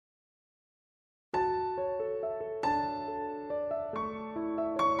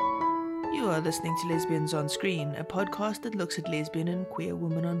You are listening to Lesbians on Screen, a podcast that looks at lesbian and queer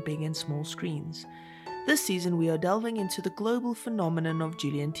women on big and small screens. This season we are delving into the global phenomenon of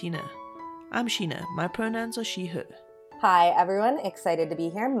Juliantina. I'm Sheena, my pronouns are she, her. Hi everyone, excited to be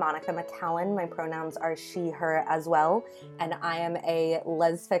here. Monica McCallan, my pronouns are she, her as well, and I am a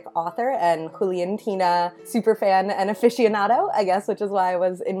lesfic author and Juliantina superfan and aficionado, I guess, which is why I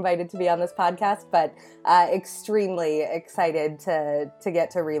was invited to be on this podcast, but extremely excited to get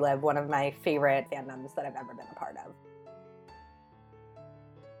to relive one of my favorite fandoms that I've ever been a part of.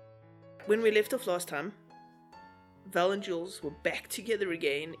 When we left off last time, Val and Jules were back together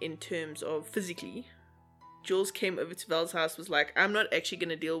again in terms of physically. Jules came over to Val's house, was like, I'm not actually going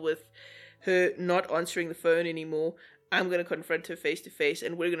to deal with her not answering the phone anymore. I'm going to confront her face to face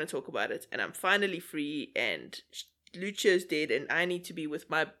and we're going to talk about it. And I'm finally free and Lucio's dead and I need to be with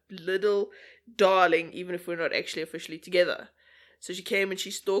my little darling, even if we're not actually officially together. So she came and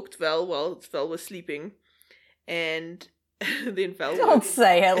she stalked Val while Val was sleeping. And then Val... Don't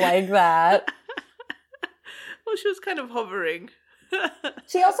say it like that. Well, she was kind of hovering.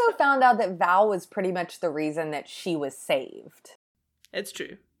 She also found out that Val was pretty much the reason that she was saved. It's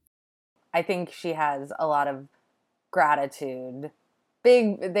true. I think she has a lot of gratitude.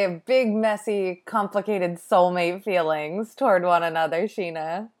 They have big, messy, complicated soulmate feelings toward one another,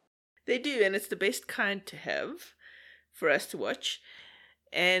 Sheena. They do, and it's the best kind to have for us to watch.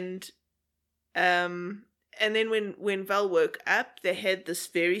 And then when Val woke up, they had this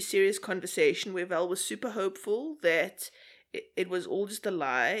very serious conversation where Val was super hopeful that it was all just a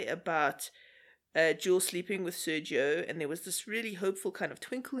lie about Jules sleeping with Sergio, and there was this really hopeful kind of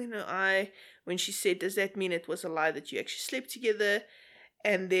twinkle in her eye when she said, does that mean it was a lie that you actually slept together?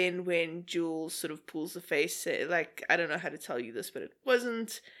 And then when Jules sort of pulls the face, like, I don't know how to tell you this, but it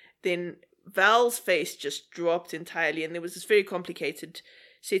wasn't, then Val's face just dropped entirely, and there was this very complicated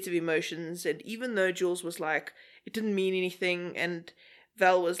set of emotions, and even though Jules was like, it didn't mean anything, and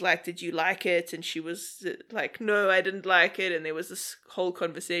Val was like, did you like it? And she was like, no, I didn't like it. And there was this whole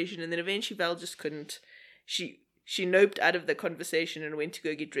conversation. And then eventually Val just couldn't. She noped out of the conversation and went to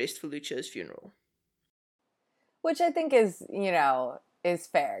go get dressed for Lucio's funeral. Which I think is, is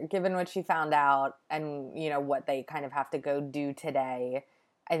fair, given what she found out and, what they kind of have to go do today.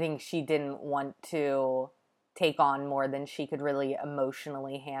 I think she didn't want to take on more than she could really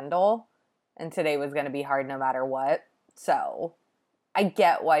emotionally handle. And today was going to be hard no matter what. So I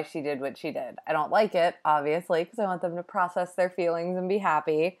get why she did what she did. I don't like it, obviously, because I want them to process their feelings and be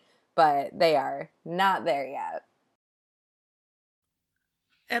happy, but they are not there yet.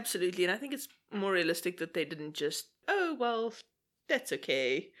 Absolutely, and I think it's more realistic that they didn't just, oh, well, that's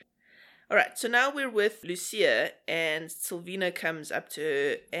okay. All right, so now we're with Lucia, and Silvina comes up to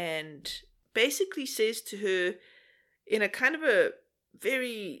her and basically says to her, in a kind of a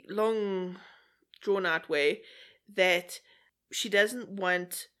very long, drawn-out way, that she doesn't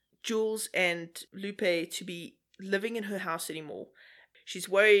want Jules and Lupe to be living in her house anymore. She's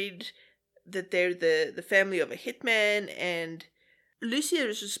worried that they're the family of a hitman, and Lucia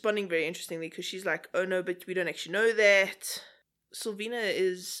is responding very interestingly because she's like, oh no, but we don't actually know that. Silvina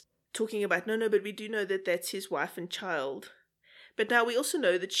is talking about, no, but we do know that that's his wife and child. But now we also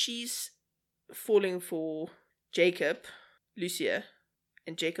know that she's falling for Jacob, Lucia,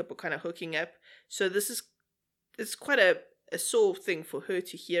 and Jacob are kind of hooking up. So it's quite a sore thing for her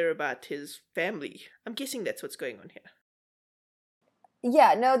to hear about his family. I'm guessing that's what's going on here.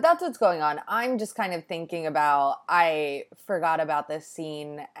 Yeah, no, that's what's going on. I'm just kind of thinking about, I forgot about this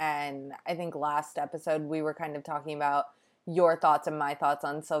scene, and I think last episode we were kind of talking about your thoughts and my thoughts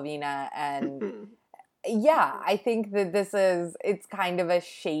on Silvina, and yeah, I think that it's kind of a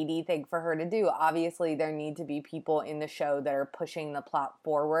shady thing for her to do. Obviously, there need to be people in the show that are pushing the plot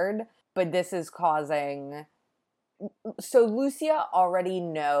forward, but this is causing... So Lucia already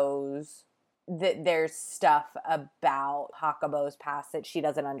knows that there's stuff about Hakubo's past that she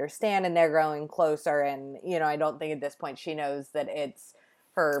doesn't understand, and they're growing closer, and, I don't think at this point she knows that it's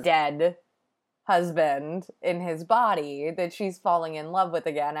her dead husband in his body that she's falling in love with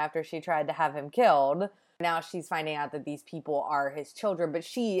again after she tried to have him killed. Now she's finding out that these people are his children, but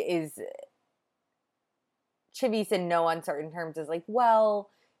Chivis in no uncertain terms is like, well,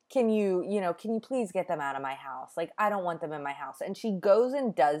 can you please get them out of my house? Like, I don't want them in my house. And she goes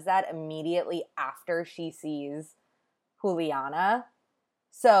and does that immediately after she sees Juliana.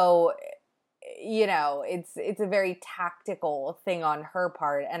 So, it's a very tactical thing on her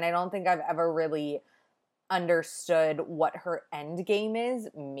part. And I don't think I've ever really understood what her end game is.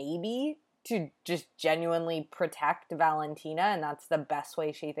 Maybe to just genuinely protect Valentina, and that's the best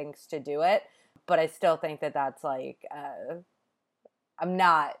way she thinks to do it. But I still think that that's like... I'm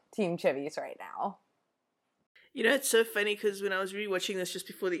not Team Chivis right now. You know, it's so funny because when I was rewatching this just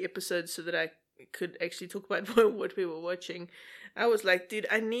before the episode so that I could actually talk about what we were watching, I was like, dude,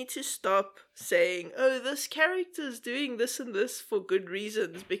 I need to stop saying, oh, this character's doing this and this for good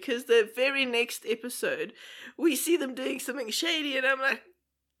reasons, because the very next episode, we see them doing something shady, and I'm like,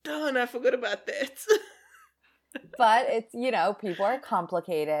 darn, I forgot about that. But it's, you know, people are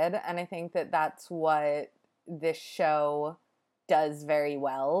complicated, and I think that that's what this show does very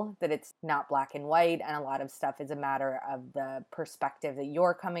well, that it's not black and white, and a lot of stuff is a matter of the perspective that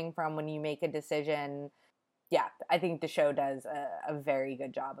you're coming from when you make a decision. Yeah, I think the show does a very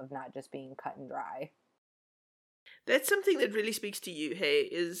good job of not just being cut and dry. That's something that really speaks to you, hey,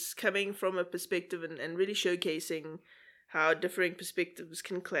 is coming from a perspective and really showcasing how differing perspectives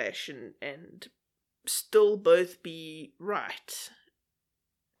can clash and still both be right.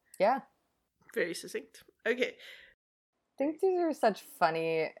 Yeah. Very succinct. Okay. I think these are such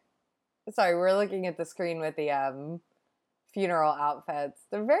funny... Sorry, we're looking at the screen with the funeral outfits.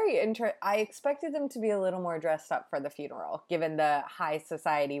 They're very I expected them to be a little more dressed up for the funeral, given the high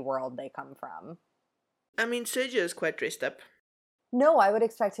society world they come from. I mean, Sergio is quite dressed up. No, I would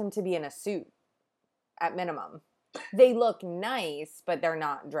expect him to be in a suit, at minimum. They look nice, but they're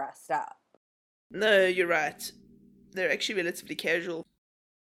not dressed up. No, you're right. They're actually relatively casual.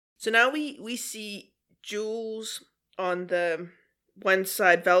 So now we see Jules on the one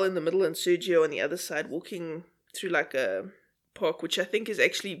side, Val in the middle, and Sergio on the other side, walking through like a park, which I think is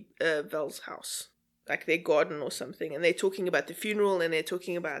actually Val's house, like their garden or something. And they're talking about the funeral, and they're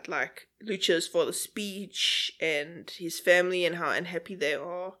talking about like Lucio's father's speech and his family and how unhappy they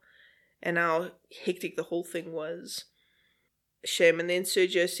are and how hectic the whole thing was. Shame. And then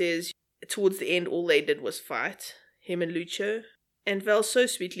Sergio says towards the end all they did was fight, him and Lucio. And Val so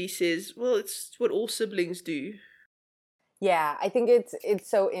sweetly says, well, it's what all siblings do. Yeah, I think it's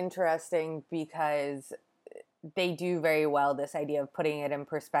so interesting because they do very well this idea of putting it in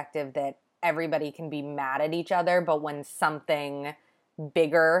perspective that everybody can be mad at each other, but when something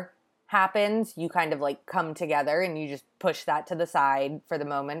bigger happens, you kind of like come together and you just push that to the side for the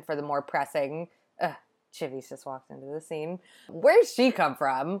moment, for the more pressing. Chivis just walked into the scene. Where'd she come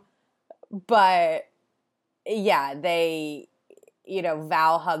from? But yeah, they... You know,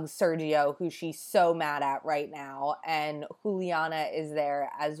 Val hugs Sergio, who she's so mad at right now, and Juliana is there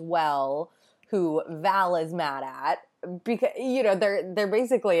as well, who Val is mad at, because, you know, they're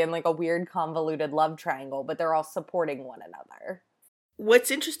basically in like a weird convoluted love triangle, but they're all supporting one another. What's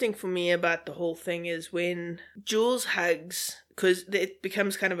interesting for me about the whole thing is when Jules hugs, because it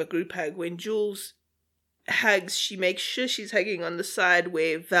becomes kind of a group hug, when Jules hugs, she makes sure she's hugging on the side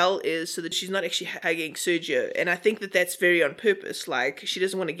where Val is so that she's not actually hugging Sergio. And I think that that's very on purpose. Like, she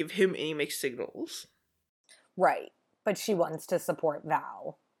doesn't want to give him any mixed signals. Right. But she wants to support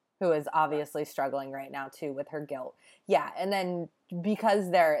Val, who is obviously struggling right now, too, with her guilt. Yeah, and then because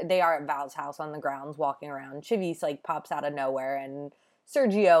they are at Val's house on the grounds walking around, Chivis, like, pops out of nowhere, and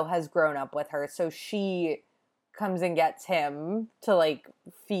Sergio has grown up with her, so she comes and gets him to like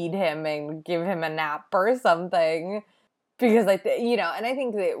feed him and give him a nap or something, because you know, and I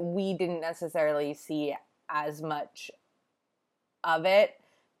think that we didn't necessarily see as much of it,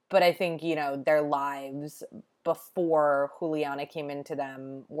 but I think, you know, their lives before Juliana came into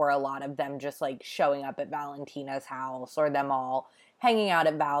them were a lot of them just like showing up at Valentina's house, or them all hanging out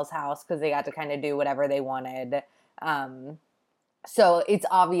at Val's house because they got to kind of do whatever they wanted. So it's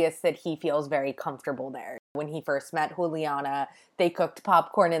obvious that he feels very comfortable there. When he first met Juliana, they cooked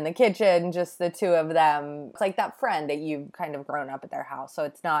popcorn in the kitchen, just the two of them. It's like that friend that you've kind of grown up at their house. So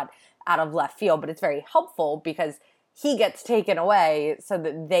it's not out of left field, but it's very helpful because he gets taken away so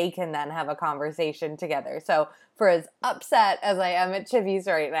that they can then have a conversation together. So for as upset as I am at Chivis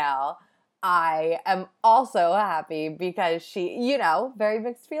right now, I am also happy because she, you know, very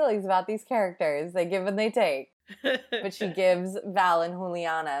mixed feelings about these characters. They give and they take. But she gives Val and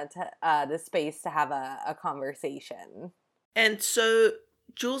Juliana the space to have a conversation. And so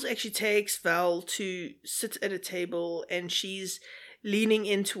Jules actually takes Val to sit at a table, and she's leaning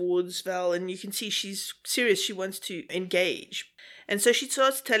in towards Val, and you can see she's serious. She wants to engage. And so she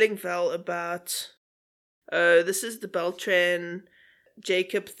starts telling Val about, this is the Beltran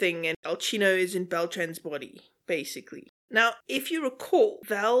Jacob thing, and Alcino is in Beltran's body, basically. Now, if you recall,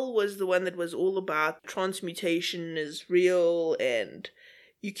 Val was the one that was all about transmutation is real and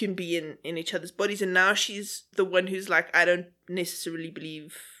you can be in each other's bodies. And now she's the one who's like, I don't necessarily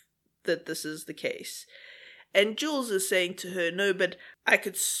believe that this is the case. And Jules is saying to her, no, but I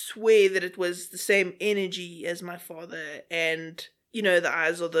could swear that it was the same energy as my father. And, you know, the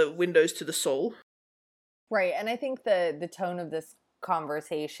eyes are the windows to the soul. Right. And I think the tone of this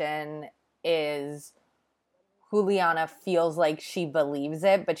conversation is Juliana feels like she believes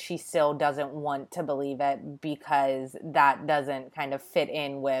it, but she still doesn't want to believe it because that doesn't kind of fit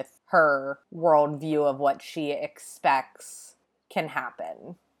in with her worldview of what she expects can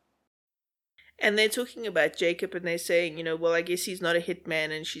happen. And they're talking about Jacob and they're saying, well, I guess he's not a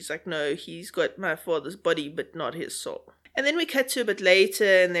hitman. And she's like, no, he's got my father's body, but not his soul. And then we cut to a bit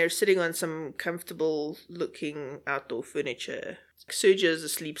later and they're sitting on some comfortable looking outdoor furniture. Sergio's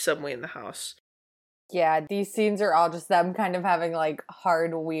asleep somewhere in the house. Yeah, these scenes are all just them kind of having like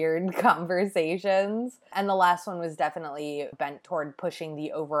hard, weird conversations. And the last one was definitely bent toward pushing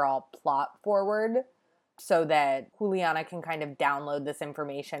the overall plot forward so that Juliana can kind of download this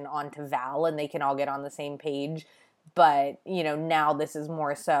information onto Val and they can all get on the same page. But, now this is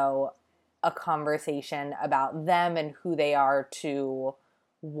more so a conversation about them and who they are to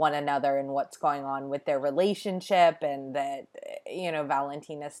one another and what's going on with their relationship, and that,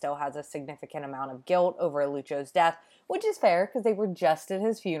 Valentina still has a significant amount of guilt over Lucho's death, which is fair because they were just at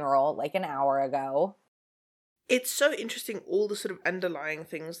his funeral like an hour ago. It's so interesting, all the sort of underlying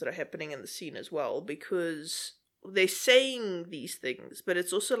things that are happening in the scene as well, because they're saying these things, but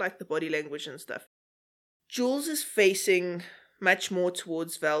it's also like the body language and stuff. Jules is facing much more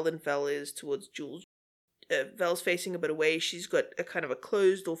towards Val than Val is towards Jules. Val's facing a bit away. She's got a kind of a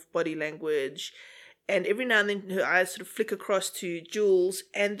closed off body language, and every now and then her eyes sort of flick across to Jules,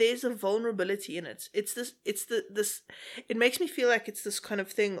 and there's a vulnerability in it. It makes me feel like it's this kind of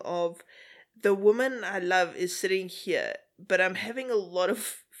thing of the woman I love is sitting here, but I'm having a lot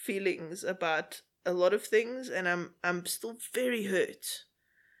of feelings about a lot of things, and I'm still very hurt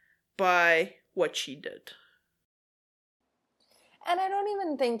by what she did. And I don't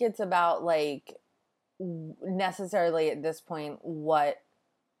even think it's about like necessarily at this point what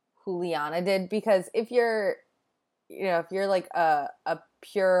Juliana did, because if you're like a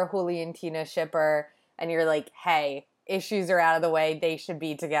pure Juliantina shipper and you're like, hey, issues are out of the way, they should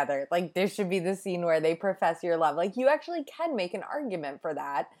be together, like there should be the scene where they profess your love, like you actually can make an argument for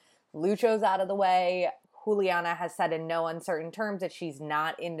that. Lucho's out of the way. Juliana has said in no uncertain terms that she's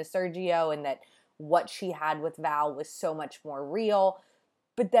not into Sergio and that what she had with Val was so much more real.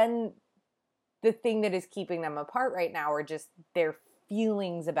 But then the thing that is keeping them apart right now are just their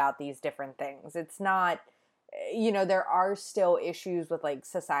feelings about these different things. It's not, there are still issues with like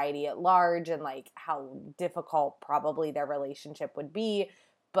society at large and like how difficult probably their relationship would be.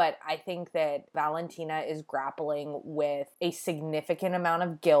 But I think that Valentina is grappling with a significant amount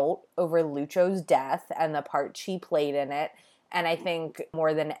of guilt over Lucho's death and the part she played in it. And I think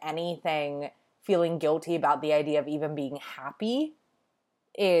more than anything, feeling guilty about the idea of even being happy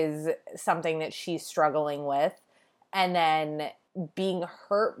is something that she's struggling with. And then being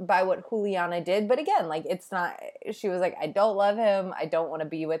hurt by what Juliana did. But again, like it's not, she was like, I don't love him. I don't want to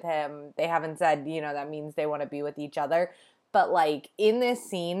be with him. They haven't said, that means they want to be with each other. But like in this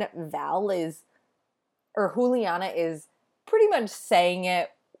scene, Juliana is pretty much saying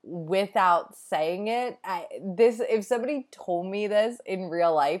it without saying it. If somebody told me this in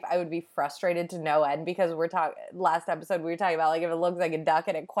real life, I would be frustrated to no end, because last episode we were talking about like if it looks like a duck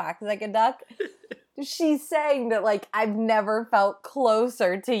and it quacks like a duck. She's saying that like I've never felt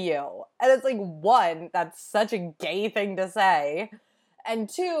closer to you. And it's like, one, that's such a gay thing to say. And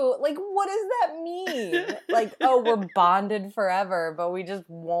two, like what does that mean? Like, oh, we're bonded forever, but we just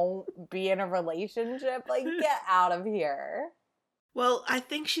won't be in a relationship? Like, get out of here. Well, I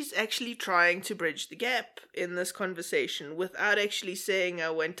think she's actually trying to bridge the gap in this conversation without actually saying I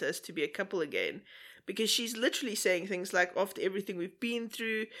want us to be a couple again. Because she's literally saying things like, after everything we've been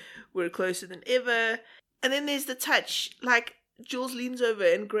through, we're closer than ever. And then there's the touch. Like, Jules leans over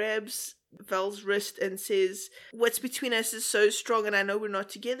and grabs Val's wrist and says, what's between us is so strong, and I know we're not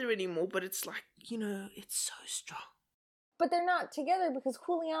together anymore, but it's like, it's so strong. But they're not together because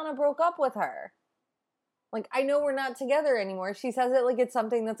Juliana broke up with her. Like, I know we're not together anymore. She says it like it's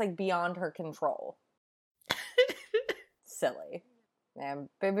something that's, like, beyond her control. Silly. Man,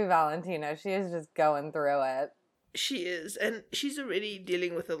 baby Valentina, she is just going through it. She is. And she's already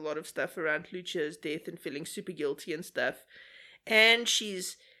dealing with a lot of stuff around Lucho's death and feeling super guilty and stuff. And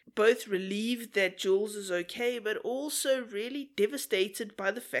she's both relieved that Jules is okay, but also really devastated by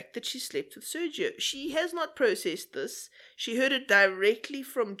the fact that she slept with Sergio. She has not processed this. She heard it directly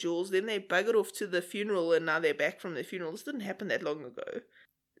from Jules, then they buggered off to the funeral, and now they're back from the funeral. This didn't happen that long ago.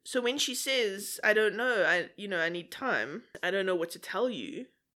 So when she says, I don't know, I need time, I don't know what to tell you.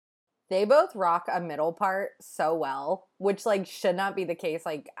 They both rock a middle part so well, which, like, should not be the case.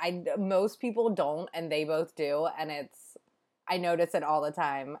 Like, most people don't, and they both do, and I notice it all the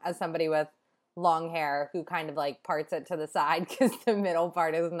time as somebody with long hair who kind of like parts it to the side because the middle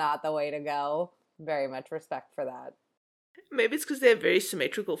part is not the way to go. Very much respect for that. Maybe it's because they have very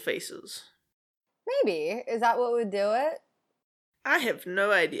symmetrical faces. Maybe. Is that what would do it? I have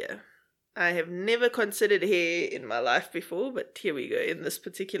no idea. I have never considered hair in my life before, but here we go in this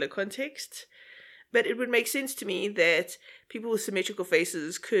particular context. But it would make sense to me that people with symmetrical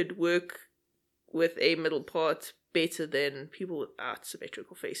faces could work with a middle part better than people without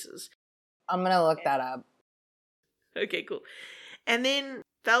symmetrical faces. I'm going to look that up. Okay, cool. And then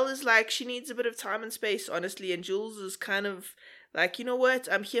Val is like, she needs a bit of time and space, honestly, and Jules is kind of like, you know what,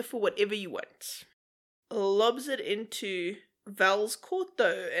 I'm here for whatever you want. Lobs it into Val's court,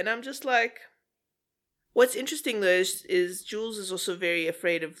 though, and I'm just like, what's interesting, though, is Jules is also very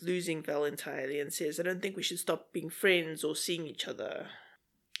afraid of losing Val entirely and says, I don't think we should stop being friends or seeing each other.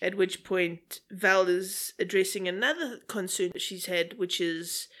 At which point, Val is addressing another concern she's had, which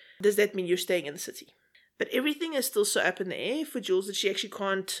is, does that mean you're staying in the city? But everything is still so up in the air for Jules that she actually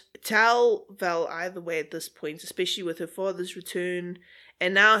can't tell Val either way at this point, especially with her father's return.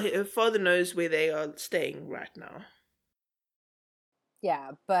 And now her father knows where they are staying right now.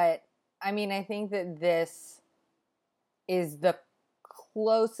 Yeah, but I mean, I think that this is the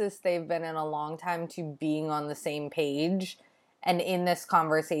closest they've been in a long time to being on the same page. And in this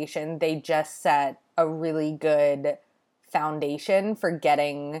conversation, they just set a really good foundation for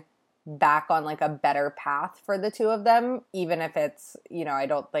getting back on like a better path for the two of them, even if it's, you know, I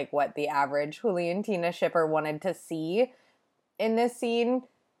don't think what the average Julian Tina shipper wanted to see in this scene.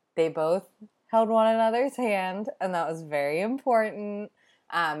 They both held one another's hand, and that was very important.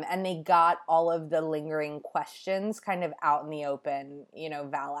 And they got all of the lingering questions kind of out in the open. You know,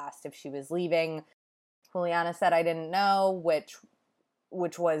 Val asked if she was leaving. Juliana said, I didn't know, which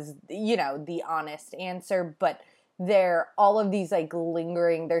was, you know, the honest answer. But all of these like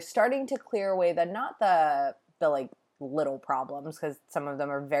lingering, they're starting to clear away not the like little problems, because some of them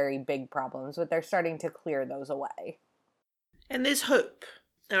are very big problems, but they're starting to clear those away. And there's hope.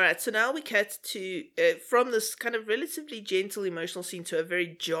 All right, so now we cut to, from this kind of relatively gentle emotional scene to a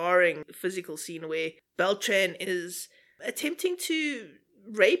very jarring physical scene where Beltran is attempting to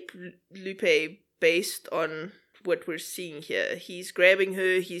rape Lupe based on what we're seeing here. He's grabbing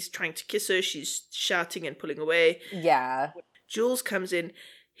her, he's trying to kiss her, she's shouting and pulling away. Yeah. Jules comes in,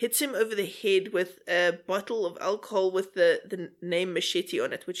 hits him over the head with a bottle of alcohol with the name Machete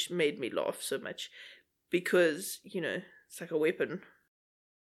on it, which made me laugh so much because, you know, it's like a weapon.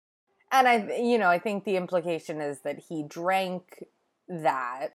 And I think the implication is that he drank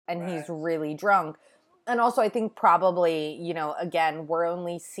that and He's really drunk. And also I think probably, you know, again, we're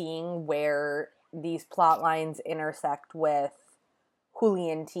only seeing where these plot lines intersect with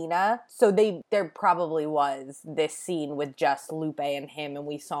Julian Tina. So there probably was this scene with just Lupe and him, and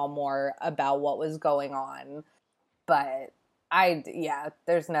we saw more about what was going on. But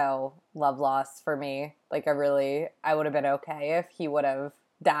there's no love lost for me. Like I would have been okay if he would have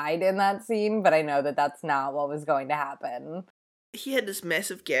died in that scene, but I know that that's not what was going to happen. He had this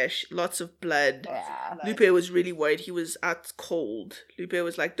massive gash, lots of blood. Yeah. Lupe was really worried. He was out cold. Lupe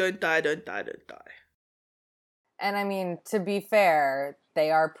was like, don't die, don't die, don't die. And I mean, to be fair, they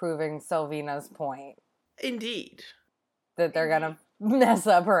are proving Sylvina's point. Indeed. That they're gonna mess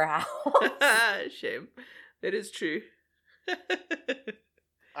up her house. Shame. That is true.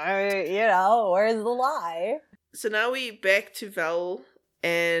 Where's the lie? So now we back to Val,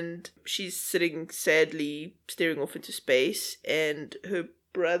 and she's sitting sadly staring off into space, and her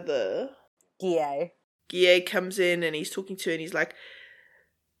brother Guille comes in and he's talking to her and he's like,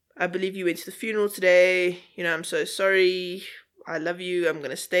 I believe you went to the funeral today, you know, I'm so sorry, I love you, I'm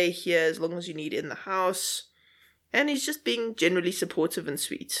gonna stay here as long as you need in the house. And he's just being generally supportive and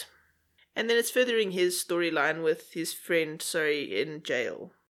sweet. And then it's furthering his storyline with his friend, in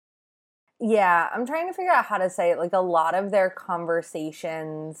jail. Yeah, I'm trying to figure out how to say it. Like, a lot of their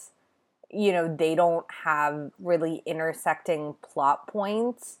conversations, you know, they don't have really intersecting plot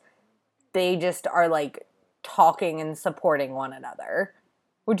points. They just are, like, talking and supporting one another,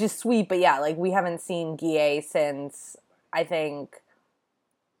 which is sweet. But yeah, like, we haven't seen Guille since, I think,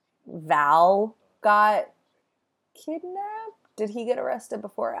 Val got kidnapped. Did he get arrested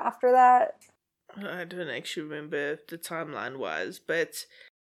before or after that? I don't actually remember the timeline-wise, but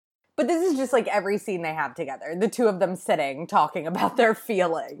this is just like every scene they have together. The two of them sitting, talking about their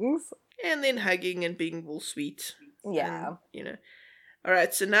feelings. And then hugging and being all sweet. Yeah. And, you know.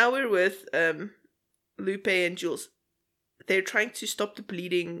 Alright, so now we're with Lupe and Jules. They're trying to stop the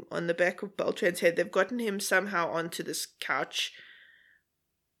bleeding on the back of Beltran's head. They've gotten him somehow onto this couch.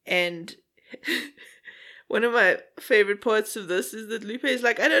 And One of my favorite parts of this is that Lupe is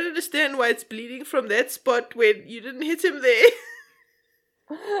like, I don't understand why it's bleeding from that spot when you didn't hit him there.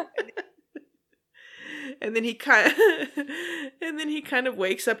 And then he kind of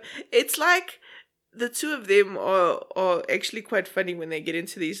wakes up. It's like the two of them are actually quite funny when they get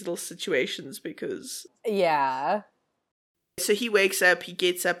into these little situations because yeah. So he wakes up, he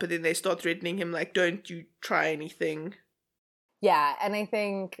gets up, and then they start threatening him like, don't you try anything. Yeah, and I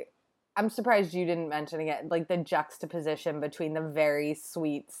think I'm surprised you didn't mention again, like the juxtaposition between the very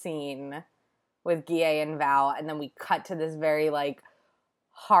sweet scene with Guille and Val, and then we cut to this very like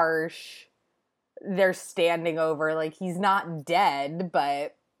harsh, they're standing over, like he's not dead,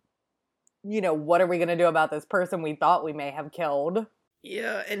 but what are we going to do about this person we thought we may have killed?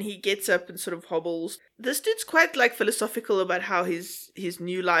 Yeah, and he gets up and sort of hobbles. This dude's quite like philosophical about how his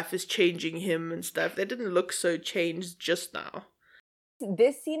new life is changing him and stuff. They didn't look so changed just now.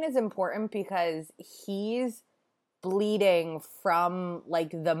 This scene is important because he's bleeding from like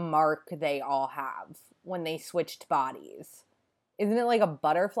the mark they all have when they switched bodies. Isn't it like a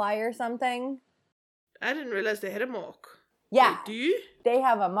butterfly or something? I didn't realize they had a mark. Yeah. Wait, do you? They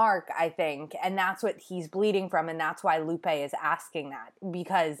have a mark, I think, and that's what he's bleeding from, and that's why Lupe is asking that,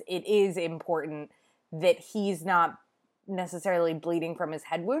 because it is important that he's not necessarily bleeding from his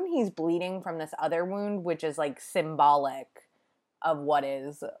head wound. He's bleeding from this other wound, which is like symbolic of what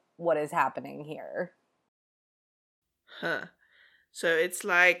is happening here. Huh. So it's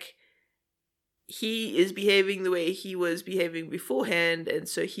like he is behaving the way he was behaving beforehand, and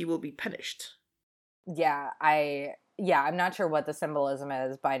so he will be punished. Yeah, I'm not sure what the symbolism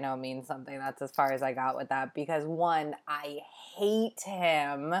is. By no means something. That's as far as I got with that. Because one, I hate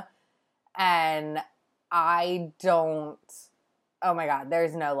him. And I don't... Oh my God,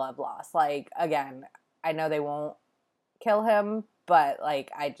 there's no love lost. Like, again, I know they won't kill him. But,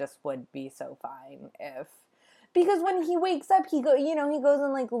 like, I just would be so fine if... Because when he wakes up, he goes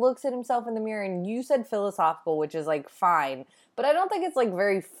and, like, looks at himself in the mirror. And you said philosophical, which is, like, fine. But I don't think it's, like,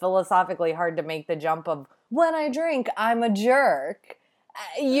 very philosophically hard to make the jump of, when I drink, I'm a jerk.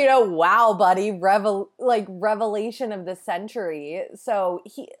 Wow, buddy. Revelation of the century. So,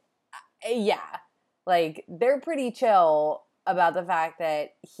 like, they're pretty chill about the fact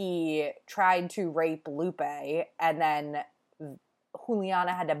that he tried to rape Lupe, and then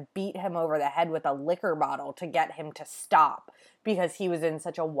Juliana had to beat him over the head with a liquor bottle to get him to stop because he was in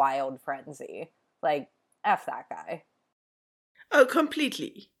such a wild frenzy. Like, F that guy. Oh,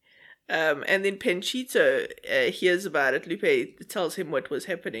 completely. And then Panchito hears about it. Lupe tells him what was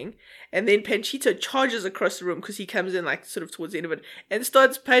happening. And then Panchito charges across the room because he comes in like sort of towards the end of it and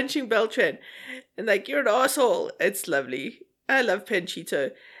starts punching Beltran. And like, you're an asshole. It's lovely. I love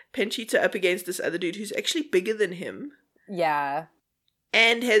Panchito. Panchito up against this other dude who's actually bigger than him. Yeah.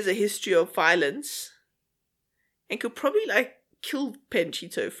 And has a history of violence. And could probably like kill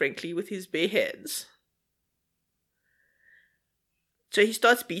Panchito, frankly, with his bare hands. So he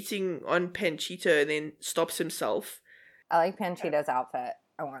starts beating on Panchito and then stops himself. I like Panchito's outfit.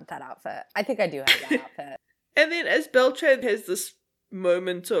 I want that outfit. I think I do have that outfit. And then as Beltran has this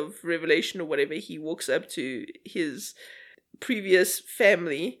moment of revelation or whatever, he walks up to his previous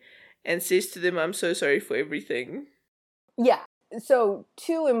family and says to them, I'm so sorry for everything. Yeah. So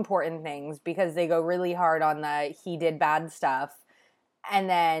two important things, because they go really hard on the he did bad stuff. And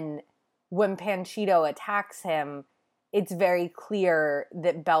then when Panchito attacks him, it's very clear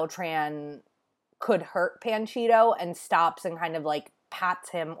that Beltran could hurt Panchito and stops and kind of like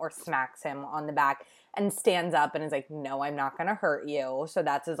pats him or smacks him on the back and stands up and is like, no, I'm not going to hurt you. So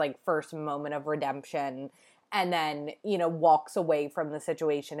that's his like first moment of redemption. And then, walks away from the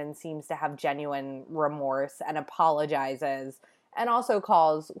situation and seems to have genuine remorse and apologizes and also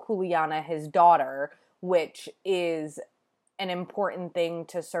calls Juliana his daughter, which is an important thing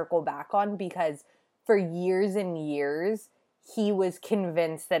to circle back on because for years and years, he was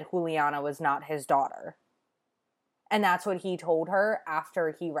convinced that Juliana was not his daughter. And that's what he told her after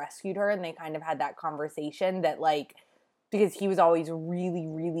he rescued her. And they kind of had that conversation that, like, because he was always really,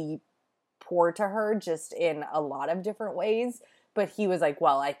 really poor to her just in a lot of different ways. But he was like,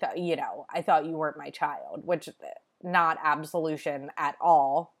 well, I thought you weren't my child, which not absolution at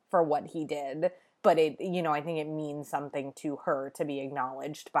all for what he did. But it, I think it means something to her to be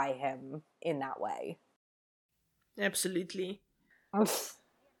acknowledged by him in that way. Absolutely.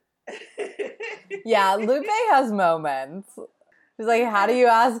 Yeah, Lupe has moments. He's like, how do you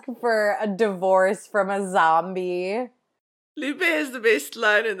ask for a divorce from a zombie? Lupe has the best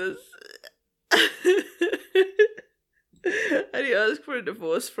line in this. How do you ask for a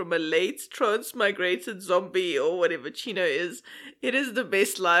divorce from a late transmigrated zombie or whatever Chino is? It is the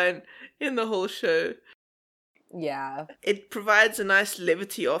best line in the whole show. Yeah. It provides a nice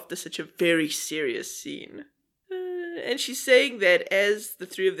levity after such a very serious scene. And she's saying that as the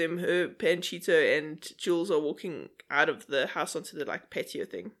three of them, her, Panchito, and Jules are walking out of the house onto the patio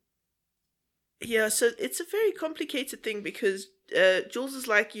thing. Yeah, so it's a very complicated thing because Jules is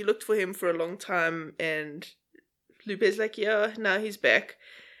like, you looked for him for a long time, and Lupe's like, yeah, now he's back.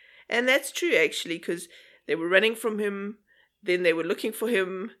 And that's true, actually, because they were running from him, then they were looking for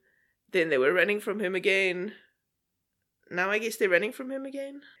him, then they were running from him again. Now I guess they're running from him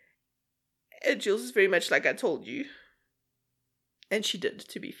again. And Jules is very much like, I told you. And she did,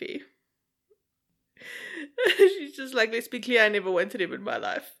 to be fair. She's just like, let's be clear, I never wanted him in my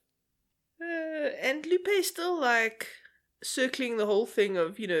life. And Lupe is still like circling the whole thing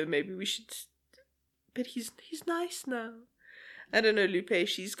of, maybe we should, but he's nice now. I don't know, Lupe,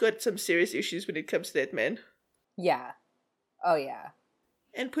 she's got some serious issues when it comes to that man. Yeah. Oh yeah.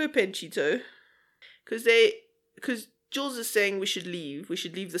 And poor Panchito, because Jules is saying we should leave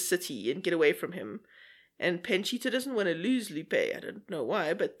the city and get away from him, and Panchito doesn't want to lose Lupe. I don't know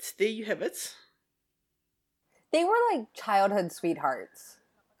why, but there you have it. They were like childhood sweethearts.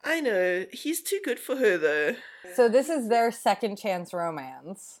 I know. He's too good for her, though. So this is their second chance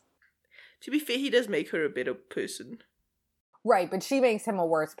romance. To be fair, he does make her a better person. Right, but she makes him a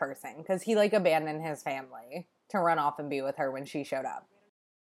worse person, because he, abandoned his family to run off and be with her when she showed up.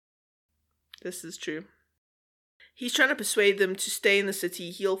 This is true. He's trying to persuade them to stay in the city.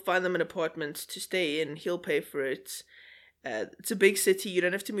 He'll find them an apartment to stay in. He'll pay for it. It's a big city. You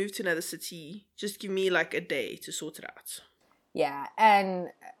don't have to move to another city. Just give me, a day to sort it out. Yeah, and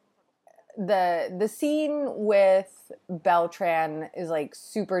the scene with Beltran is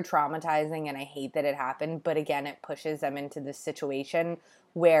super traumatizing, and I hate that it happened, but again, it pushes them into this situation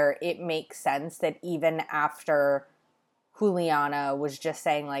where it makes sense that even after Juliana was just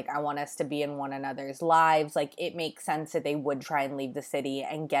saying I want us to be in one another's lives, it makes sense that they would try and leave the city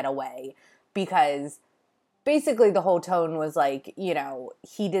and get away, because basically the whole tone was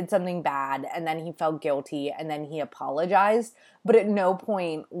he did something bad and then he felt guilty and then he apologized, but at no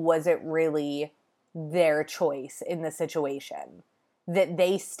point was it really their choice in the situation. That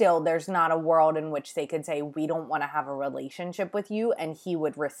there's not a world in which they could say, we don't want to have a relationship with you, and he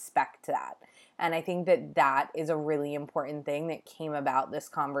would respect that. And I think that is a really important thing that came about this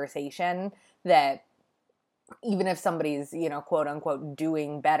conversation, that even if somebody's, quote unquote,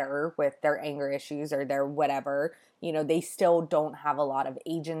 doing better with their anger issues or their whatever, they still don't have a lot of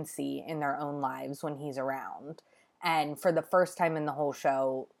agency in their own lives when he's around. And for the first time in the whole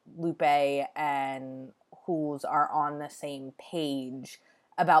show, Lupe and Jules are on the same page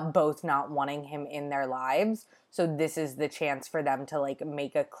about both not wanting him in their lives. So this is the chance for them to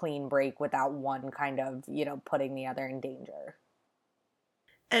make a clean break without one kind of, putting the other in danger.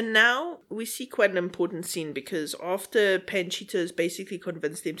 And now we see quite an important scene, because after Panchito's basically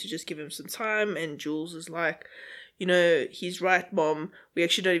convinced them to just give him some time, and Jules is like, he's right, Mom, we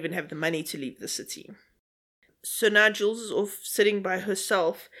actually don't even have the money to leave the city. So now Jules is off sitting by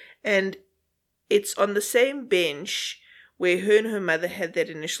herself, and it's on the same bench where her and her mother had that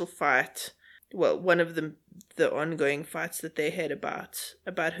initial fight. Well, one of the ongoing fights that they had about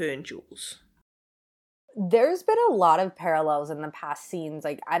her and Jules. There's been a lot of parallels in the past scenes.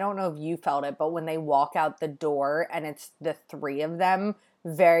 I don't know if you felt it, but when they walk out the door and it's the three of them,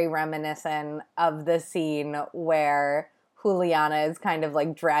 very reminiscent of the scene where Juliana is kind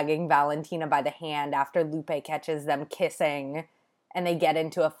of dragging Valentina by the hand after Lupe catches them kissing, and they get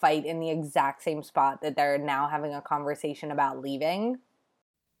into a fight in the exact same spot that they're now having a conversation about leaving.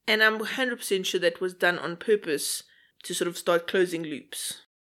 And I'm 100% sure that was done on purpose to sort of start closing loops.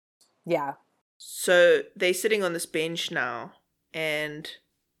 Yeah. So they're sitting on this bench now, and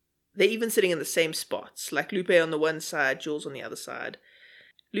they're even sitting in the same spots, Lupe on the one side, Jules on the other side.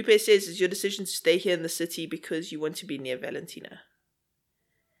 Lupe says, it's your decision to stay here in the city because you want to be near Valentina.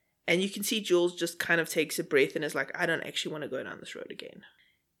 And you can see Jules just kind of takes a breath and is like, I don't actually want to go down this road again.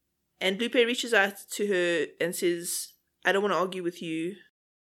 And Lupe reaches out to her and says, I don't want to argue with you.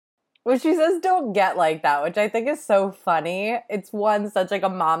 Well, she says don't get like that, which I think is so funny. It's such a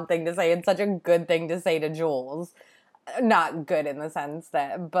mom thing to say and such a good thing to say to Jules. Not good in the sense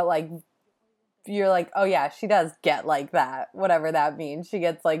that, but you're oh yeah, she does get like that, whatever that means. She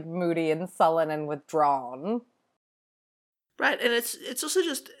gets moody and sullen and withdrawn. Right, and it's also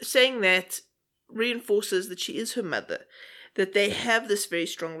just saying that reinforces that she is her mother, that they have this very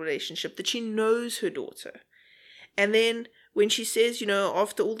strong relationship, that she knows her daughter. And then when she says,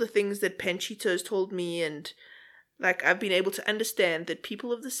 after all the things that Panchito's told me, and I've been able to understand that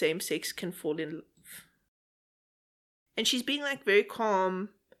people of the same sex can fall in love. And she's being very calm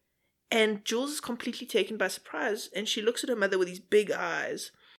And Jules is completely taken by surprise, and she looks at her mother with these big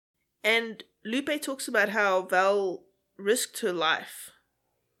eyes. And Lupe talks about how Val risked her life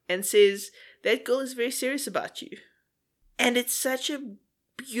and says, that girl is very serious about you. And it's such a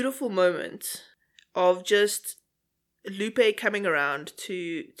beautiful moment of just Lupe coming around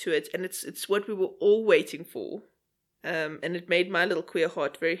to it, and it's what we were all waiting for. And it made my little queer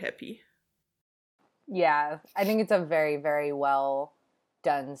heart very happy. Yeah, I think it's a very, very well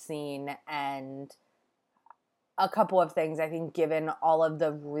done scene, and a couple of things. I think given all of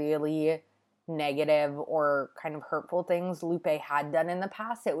the really negative or kind of hurtful things Lupe had done in the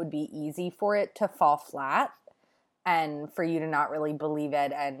past, it would be easy for it to fall flat and for you to not really believe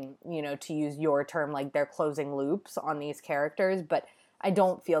it, and, you know, to use your term, like they're closing loops on these characters. But I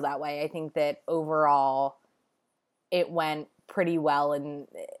don't feel that way. I think that overall it went pretty well, and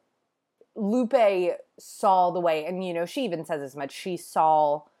Lupe saw the way, and, you know, she even says as much, she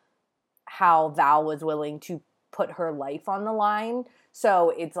saw how Val was willing to put her life on the line.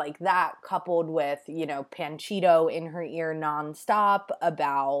 So it's like that coupled with, you know, Panchito in her ear nonstop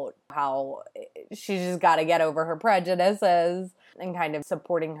about how she's just got to get over her prejudices, and kind of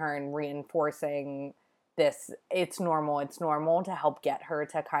supporting her and reinforcing this, it's normal to help get her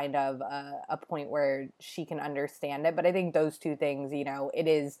to kind of a point where she can understand it. But I think those two things, you know, it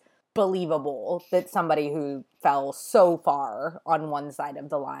is believable that somebody who fell so far on one side of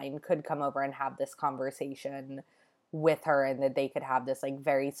the line could come over and have this conversation with her, and that they could have this like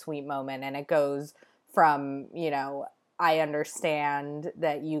very sweet moment. And it goes from, you know, I understand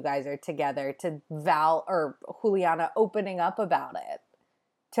that you guys are together, to Val or Juliana opening up about it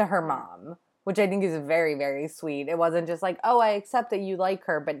to her mom, which I think is very, very sweet. It wasn't just like, oh, I accept that you like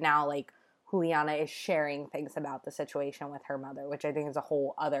her, but now like Juliana is sharing things about the situation with her mother, which I think is a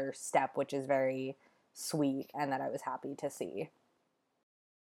whole other step, which is very sweet, and that I was happy to see.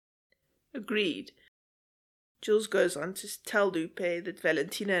 Agreed. Jules goes on to tell Lupe that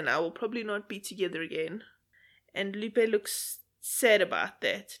Valentina and I will probably not be together again. And Lupe looks sad about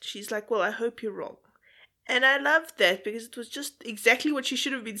that. She's like, well, I hope you're wrong. And I loved that, because it was just exactly what she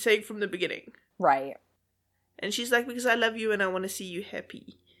should have been saying from the beginning. Right. And she's like, because I love you and I want to see you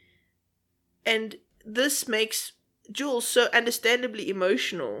happy. And this makes Jules so understandably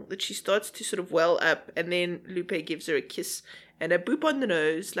emotional that she starts to sort of well up, and then Lupe gives her a kiss and a boop on the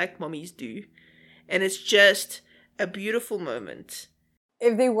nose like mommies do. And it's just a beautiful moment.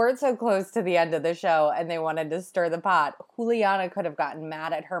 If they weren't so close to the end of the show and they wanted to stir the pot, Juliana could have gotten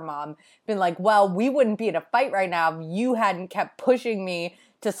mad at her mom, been like, well, we wouldn't be in a fight right now if you hadn't kept pushing me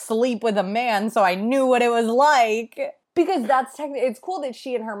to sleep with a man so I knew what it was like. Because that's technically, it's cool that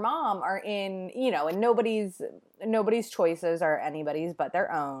she and her mom are in, you know, and nobody's choices are anybody's but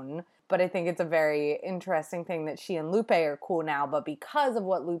their own. But I think it's a very interesting thing that she and Lupe are cool now, but because of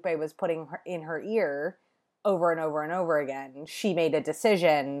what Lupe was putting in her ear over and over and over again, she made a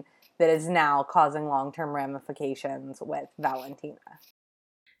decision that is now causing long-term ramifications with Valentina.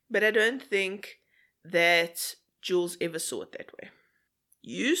 But I don't think that Jules ever saw it that way.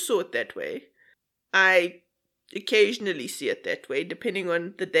 You saw it that way. I occasionally see it that way, depending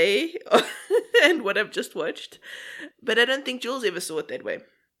on the day and what I've just watched. But I don't think Jules ever saw it that way.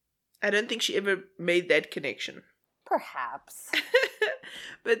 I don't think she ever made that connection. Perhaps.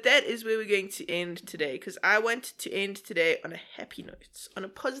 But that is where we're going to end today, because I want to end today on a happy note, on a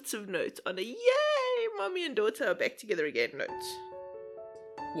positive note, on a yay, mommy and daughter are back together again note.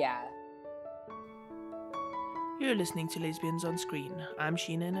 Yeah. You're listening to Lesbians on Screen. I'm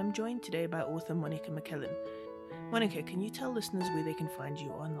Sheena, and I'm joined today by author Monica McKellen. Monica, can you tell listeners where they can find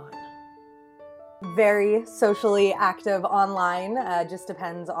you online? Very socially active online, just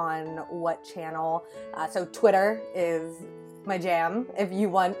depends on what channel. So Twitter is my jam if you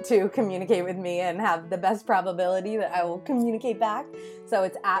want to communicate with me and have the best probability that I will communicate back. So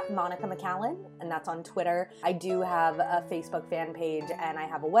it's at Monica McKellen, and that's on Twitter. I do have a Facebook fan page, and I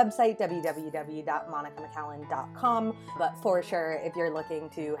have a website, www.monicamccallan.com. But for sure, if you're looking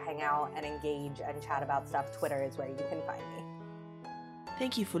to hang out and engage and chat about stuff, Twitter is where you can find me.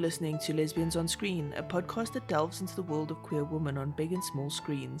 Thank you for listening to Lesbians on Screen, a podcast that delves into the world of queer women on big and small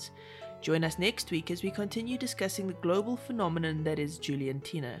screens. Join us next week as we continue discussing the global phenomenon that is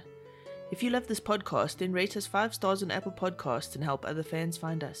Juliantina. If you love this podcast, then rate us 5 stars on Apple Podcasts and help other fans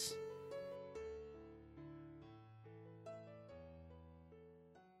find us.